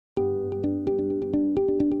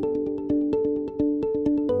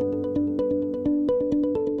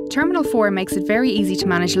Terminalfour makes it very easy to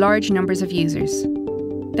manage large numbers of users.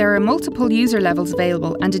 There are multiple user levels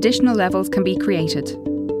available and additional levels can be created.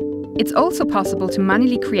 It's also possible to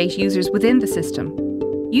manually create users within the system.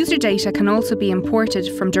 User data can also be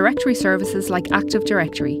imported from directory services like Active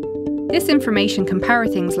Directory. This information can power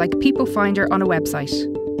things like People Finder on a website.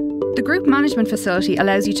 The Group Management facility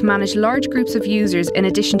allows you to manage large groups of users in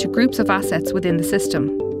addition to groups of assets within the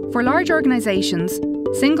system. For large organisations,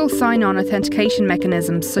 single sign-on authentication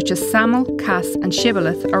mechanisms such as SAML, CAS and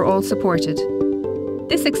Shibboleth are all supported.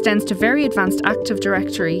 This extends to very advanced Active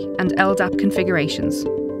Directory and LDAP configurations.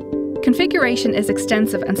 Configuration is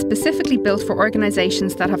extensive and specifically built for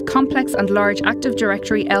organisations that have complex and large Active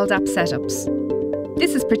Directory LDAP setups.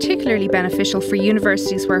 This is particularly beneficial for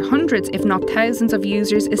universities where hundreds, if not thousands, of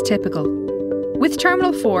users is typical. With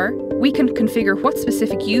Terminalfour, we can configure what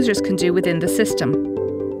specific users can do within the system.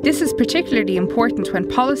 This is particularly important when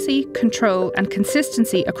policy, control and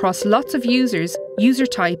consistency across lots of users, user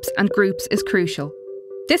types and groups is crucial.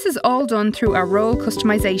 This is all done through our role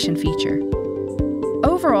customization feature.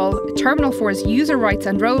 Overall, Terminalfour's user rights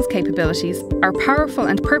and roles capabilities are powerful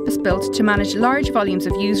and purpose-built to manage large volumes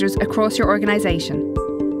of users across your organisation.